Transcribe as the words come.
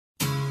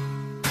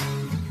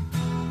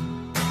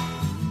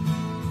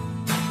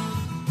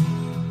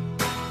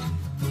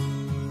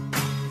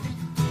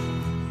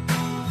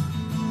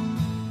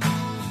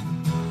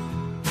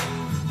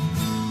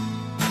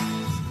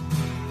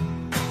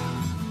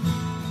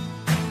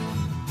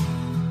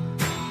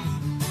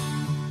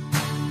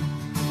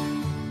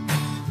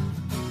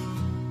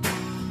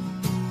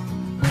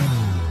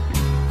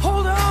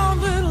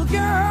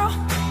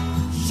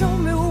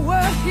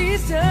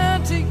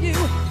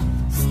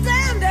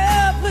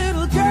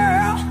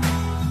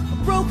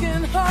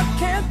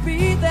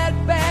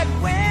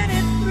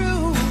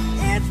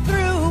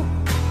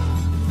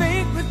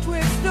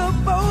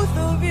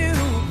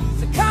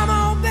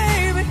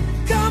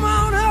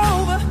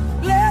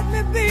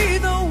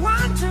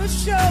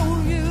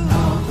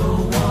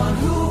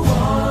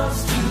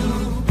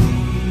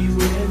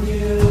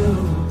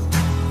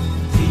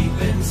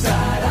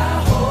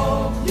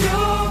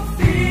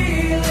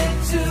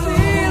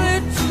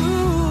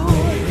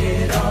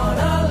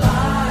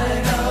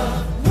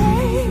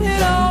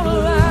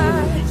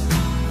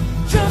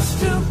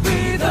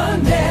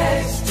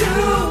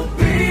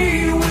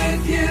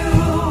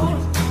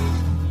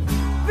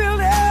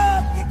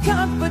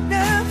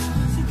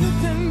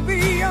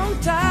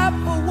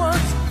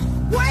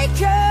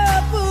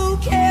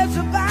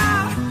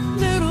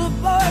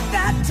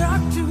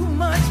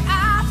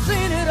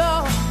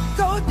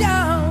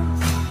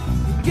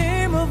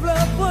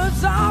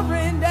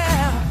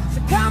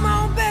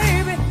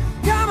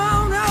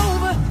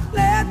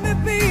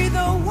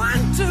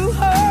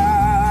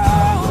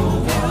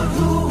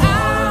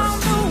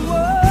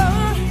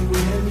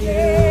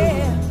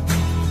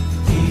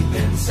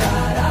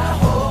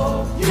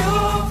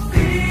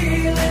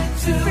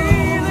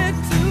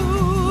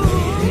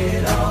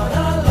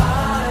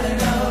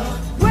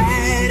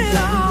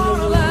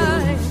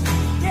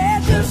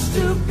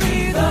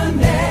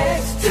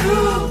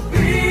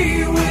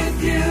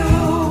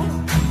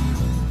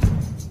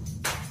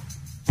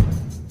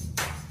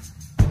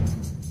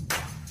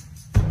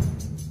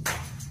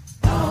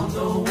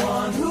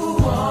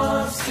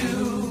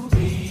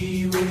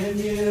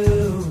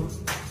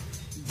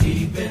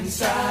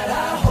inside,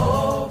 I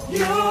hope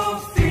you'll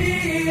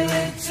feel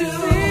it too.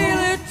 Feel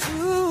it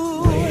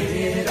too.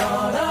 Waited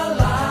on a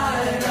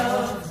line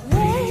of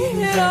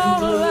dreams and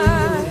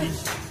blues,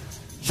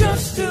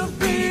 just to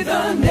be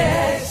the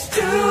next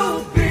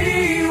to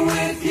be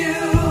with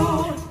you.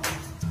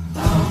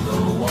 I'm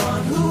the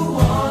one who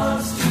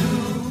wants to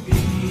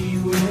be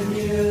with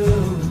you.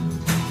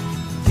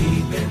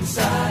 Deep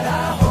inside, I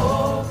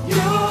hope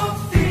you'll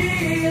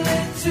feel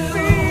it too.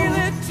 Feel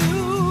it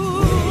too.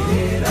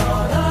 Waited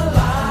on a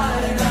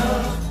line of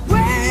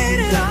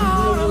Waited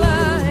on a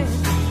line.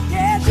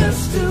 Yeah,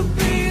 just to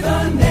be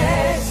the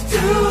next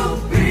to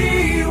be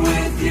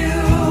with you.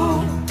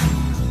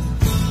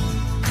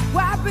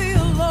 why be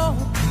alone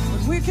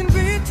when we can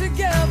be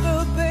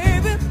together,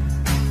 baby?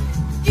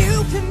 You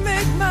can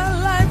make my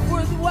life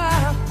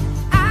worthwhile.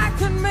 I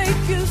can make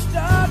you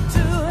start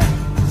to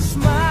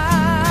smile.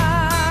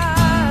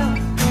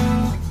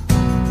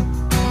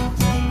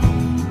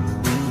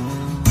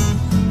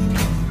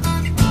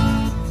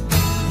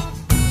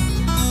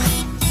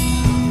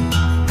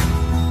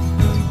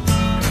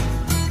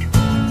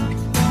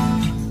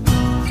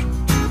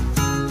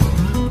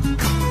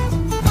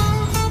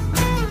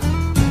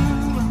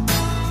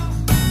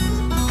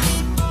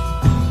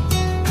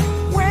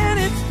 When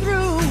it's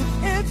through,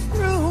 it's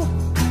through.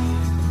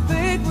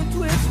 Fate will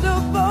twist the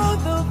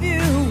both of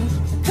you.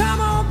 Come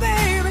on,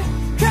 baby,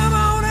 come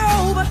on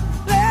over.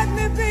 Let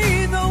me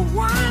be the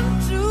one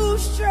to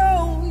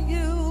show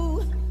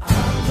you.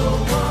 I'm the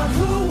one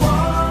who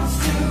wants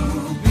to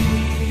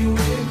be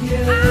with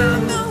you.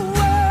 I'm the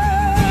Deep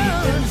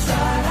one.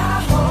 inside, I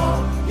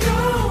hope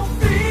you'll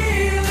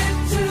feel it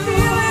too.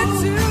 Feel it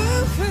too.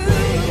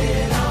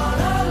 Waited on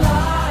a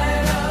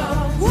line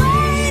of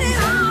Waiting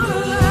on the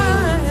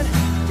line.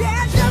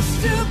 Yeah, just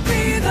to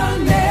be the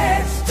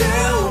next to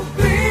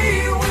be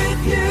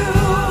with you.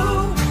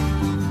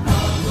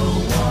 I'm the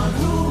one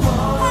who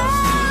wants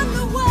I'm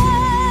the one.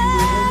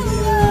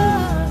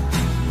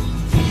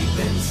 deep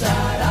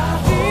inside, I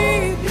hope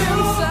Deep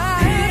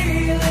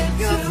inside, you'll feel it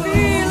you too.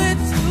 feel it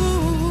too.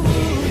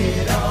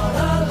 Waited on a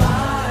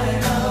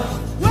line of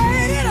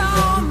Waited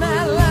on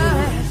that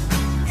line.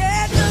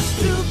 Yeah, just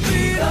to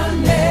be the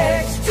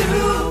next to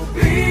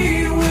be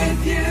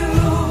with you.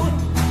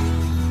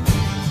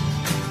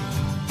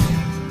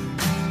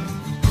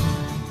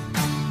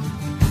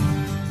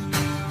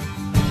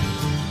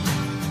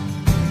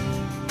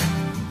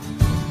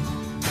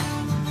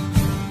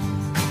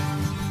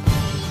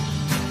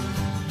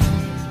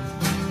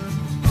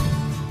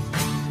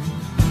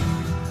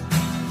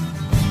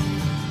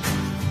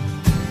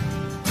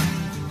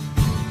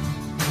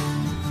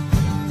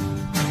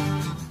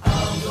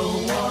 I'm the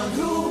one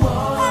who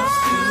wants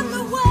I'm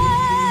the one.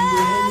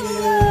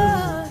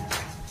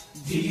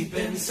 deep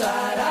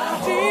inside, I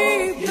hope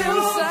Deep you'll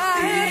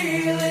inside,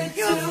 feel it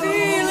you too.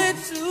 feel it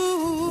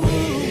too.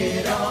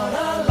 Waited on a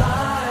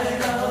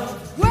line of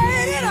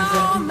Waited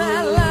on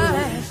that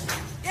line.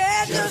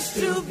 Yeah, just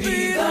to be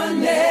the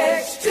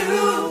next to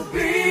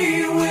be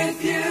with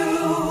you.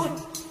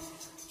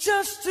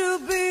 Just to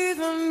be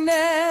the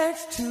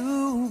next to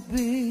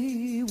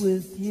be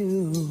with you.